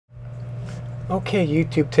Okay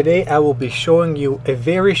YouTube, today I will be showing you a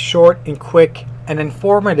very short and quick and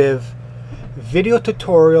informative video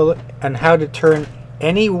tutorial on how to turn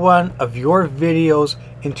any one of your videos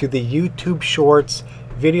into the YouTube Shorts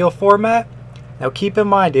video format. Now keep in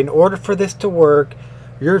mind, in order for this to work,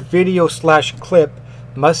 your video / clip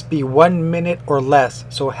must be 1 minute or less,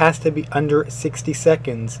 so it has to be under 60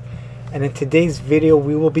 seconds. And in today's video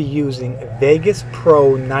we will be using Vegas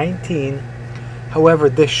Pro 19. However,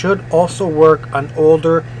 this should also work on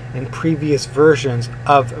older and previous versions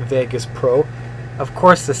of Vegas Pro. Of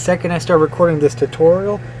course, the second I start recording this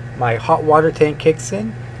tutorial, my hot water tank kicks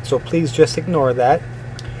in, so please just ignore that.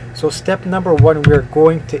 So step number one, we're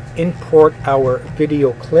going to import our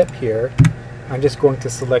video clip here. I'm just going to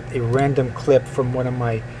select a random clip from one of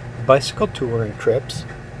my bicycle touring trips.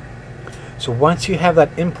 So once you have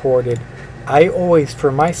that imported, I always,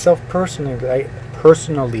 for myself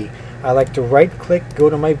personally, I like to right click, go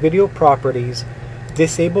to my video properties,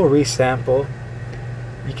 disable resample.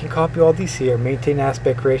 You can copy all these here, maintain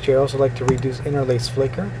aspect ratio. I also like to reduce interlace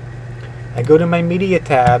flicker. I go to my media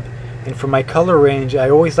tab, and for my color range I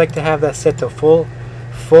always like to have that set to full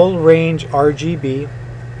range RGB.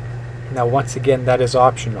 Now once again, that is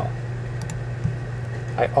optional.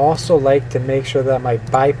 I also like to make sure that my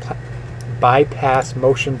bypass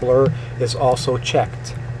motion blur is also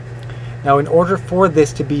checked. Now in order for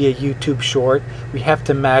this to be a YouTube short, we have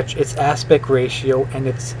to match its aspect ratio and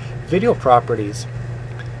its video properties.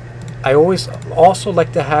 I always also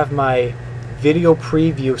like to have my video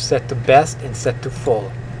preview set to best and set to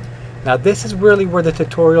full. Now this is really where the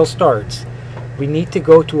tutorial starts. We need to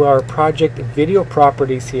go to our project video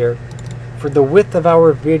properties here. For the width of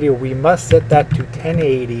our video, we must set that to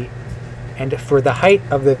 1080, and for the height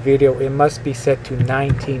of the video it must be set to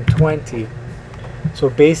 1920.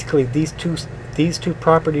 So basically these two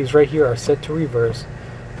properties right here are set to reverse.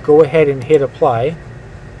 Go ahead and hit apply.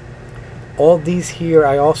 All these here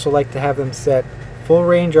I also like to have them set full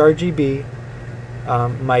range RGB,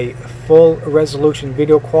 my full resolution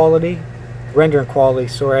video quality, rendering quality,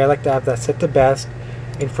 sorry, I like to have that set to best.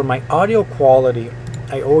 And for my audio quality,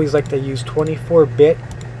 I always like to use 24-bit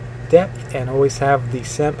depth and always have the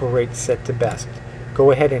sample rate set to best.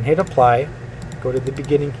 Go ahead and hit apply. Go to the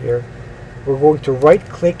beginning here. We're going to right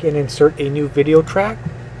click and insert a new video track.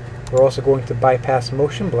 We're also going to bypass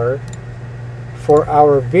motion blur. For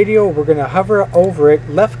our video, we're going to hover over it,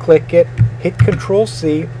 left click it, hit Control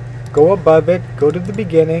C, go above it, go to the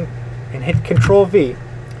beginning, and hit Control V.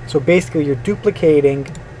 So basically you're duplicating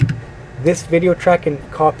this video track and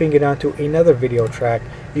copying it onto another video track.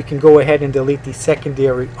 You can go ahead and delete the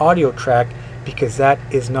secondary audio track because that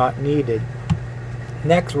is not needed.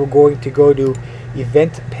 Next, we're going to go to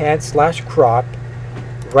Event Pan / Crop.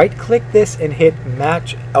 Right click this and hit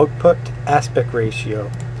Match Output Aspect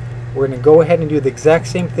Ratio. We're going to go ahead and do the exact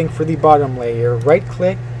same thing for the bottom layer. Right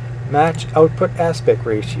click, Match Output Aspect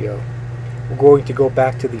Ratio. We're going to go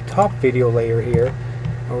back to the top video layer here.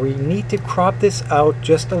 And we need to crop this out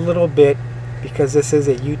just a little bit because this is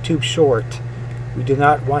a YouTube short. We do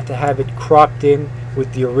not want to have it cropped in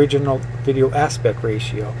with the original video aspect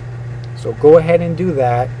ratio. So go ahead and do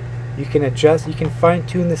that. You can adjust, you can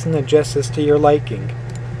fine-tune this and adjust this to your liking.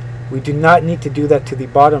 We do not need to do that to the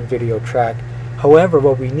bottom video track. However,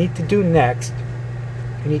 what we need to do next,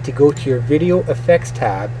 you need to go to your video effects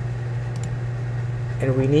tab,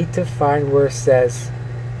 and we need to find where it says,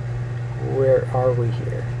 where are we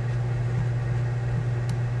here?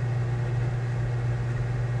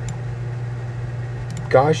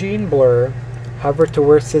 Gaussian blur, hover to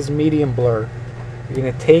where it says medium blur. You're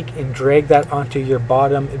going to take and drag that onto your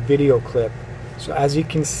bottom video clip. So as you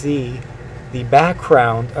can see, the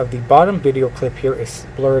background of the bottom video clip here is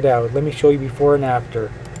blurred out. Let me show you before and after.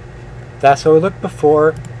 That's how it looked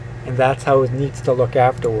before, and that's how it needs to look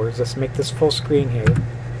afterwards. Let's make this full screen here.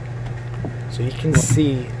 So you can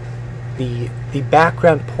see the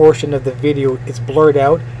background portion of the video is blurred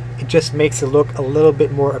out. It just makes it look a little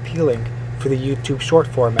bit more appealing for the YouTube short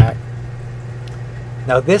format.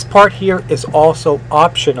 Now this part here is also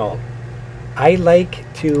optional. I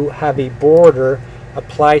like to have a border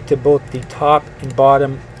applied to both the top and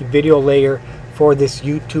bottom video layer for this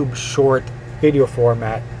YouTube short video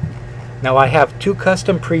format. Now I have two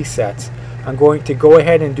custom presets. I'm going to go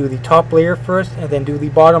ahead and do the top layer first and then do the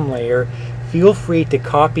bottom layer. Feel free to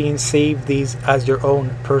copy and save these as your own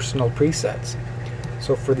personal presets.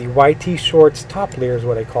 So for the YT Shorts top layer is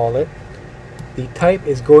what I call it, the type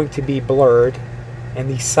is going to be blurred, and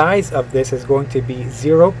the size of this is going to be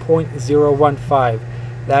 0.015.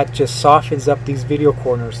 That just softens up these video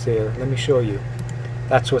corners there. Let me show you.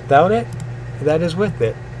 That's without it, that is with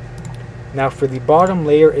it. Now for the bottom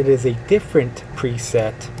layer, it is a different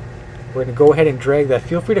preset. We're going to go ahead and drag that.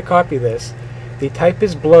 Feel free to copy this. The type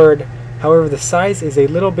is blurred, however the size is a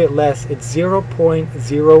little bit less. It's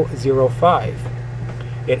 0.005.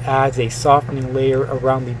 It adds a softening layer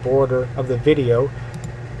around the border of the video.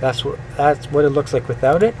 That's what it looks like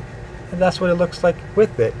without it, and that's what it looks like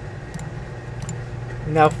with it.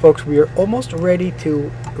 Now folks, we are almost ready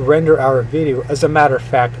to render our video. As a matter of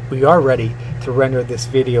fact, we are ready to render this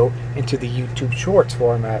video into the YouTube Shorts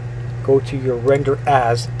format. Go to your Render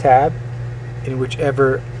As tab in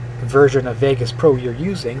whichever version of Vegas Pro you're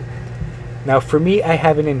using. Now for me, I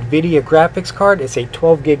have an NVIDIA graphics card. It's a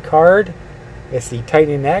 12 gig card. It's the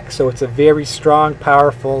Titan X, so it's a very strong,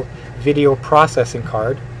 powerful video processing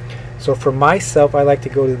card. So for myself, I like to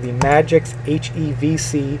go to the Magix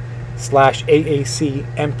HEVC/AAC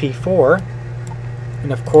MP4,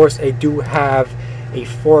 and of course I do have a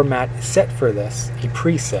format set for this, a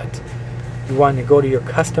preset. You want to go to your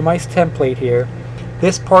customized template here.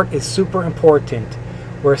 This part is super important,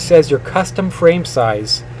 where it says your custom frame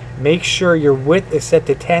size. Make sure your width is set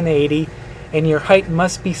to 1080 and your height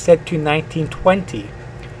must be set to 1920.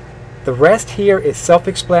 The rest here is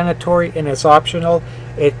self-explanatory and is optional.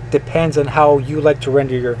 It depends on how you like to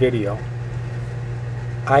render your video.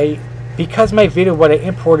 Because my video, what I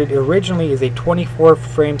imported originally is a 24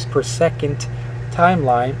 frames per second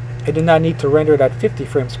timeline, I did not need to render it at 50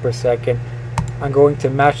 frames per second. I'm going to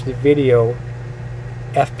match the video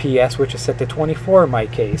FPS, which is set to 24 in my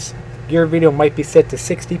case. Your video might be set to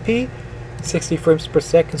 60p, 60 frames per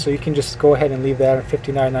second, so you can just go ahead and leave that at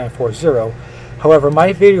 59940. However,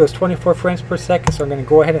 my video is 24 frames per second, so I'm going to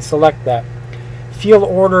go ahead and select that. Field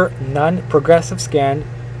order none, progressive scan,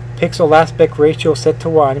 pixel aspect ratio set to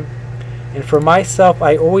 1. And for myself,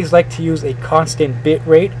 I always like to use a constant bit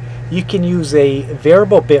rate. You can use a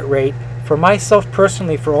variable bit rate. For myself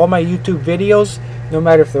personally, for all my YouTube videos, no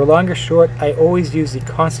matter if they're long or short, I always use the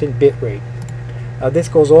constant bit rate. Now this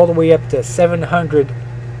goes all the way up to 700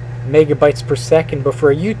 megabytes per second, but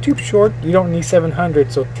for a YouTube short, you don't need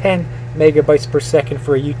 700, so 10 megabytes per second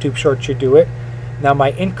for a YouTube short should do it. Now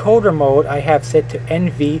my encoder mode I have set to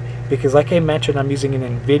NV because, like I mentioned, I'm using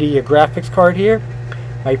an NVIDIA graphics card here.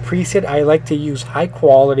 My preset, I like to use high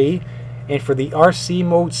quality, and for the RC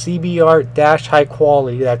mode, CBR-high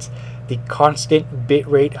quality, that's the constant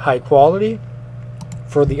bitrate high quality.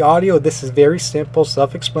 For the audio, this is very simple,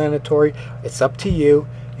 self-explanatory. It's up to you.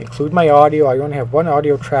 Include my audio. I only have one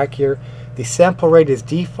audio track here. The sample rate is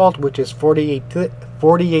default, which is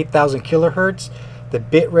 48,000 kilohertz. The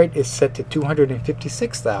bit rate is set to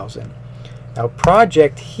 256,000. Now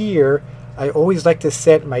project here, I always like to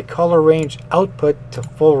set my color range output to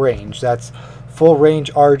full range. That's full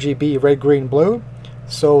range RGB, red, green, blue.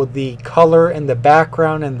 So the color and the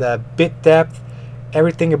background and the bit depth,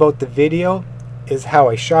 everything about the video is how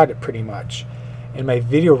I shot it pretty much. And my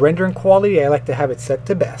video rendering quality, I like to have it set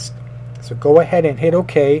to best. So go ahead and hit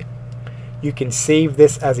OK. You can save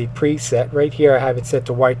this as a preset. Right here I have it set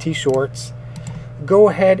to YT Shorts. Go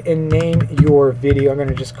ahead and name your video. I'm going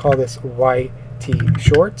to just call this YT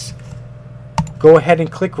Shorts. Go ahead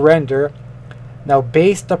and click render. Now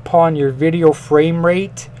based upon your video frame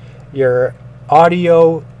rate, your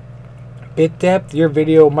audio bit depth, your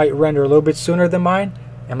video might render a little bit sooner than mine.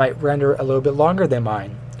 It might render a little bit longer than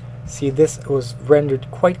mine. See, this was rendered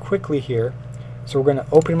quite quickly here. So we're going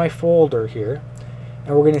to open my folder here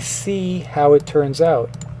and we're going to see how it turns out.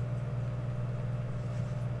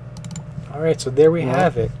 Alright, so there we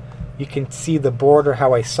have it. You can see the border,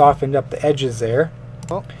 how I softened up the edges there.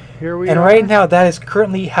 Well, here we and are. Right now that is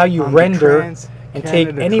currently how you render and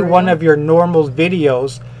take any one of your normal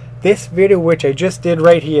videos. This video which I just did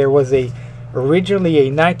right here was originally a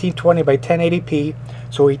 1920 by 1080p.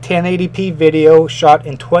 So a 1080p video shot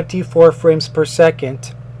in 24 frames per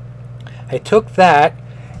second. I took that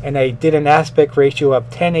and I did an aspect ratio of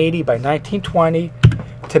 1080 by 1920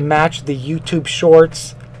 to match the YouTube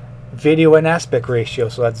Shorts video and aspect ratio.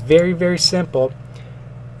 So that's very, very simple.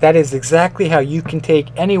 That is exactly how you can take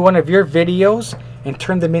any one of your videos and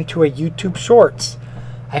turn them into a YouTube Shorts.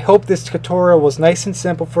 I hope this tutorial was nice and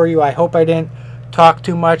simple for you. I hope I didn't talk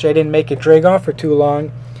too much. I didn't make it drag on for too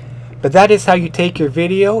long. But that is how you take your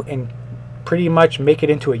video and pretty much make it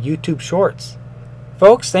into a YouTube Shorts.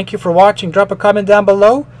 Folks, thank you for watching. Drop a comment down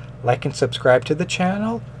below. Like and subscribe to the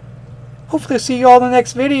channel. Hopefully I'll see you all in the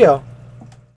next video.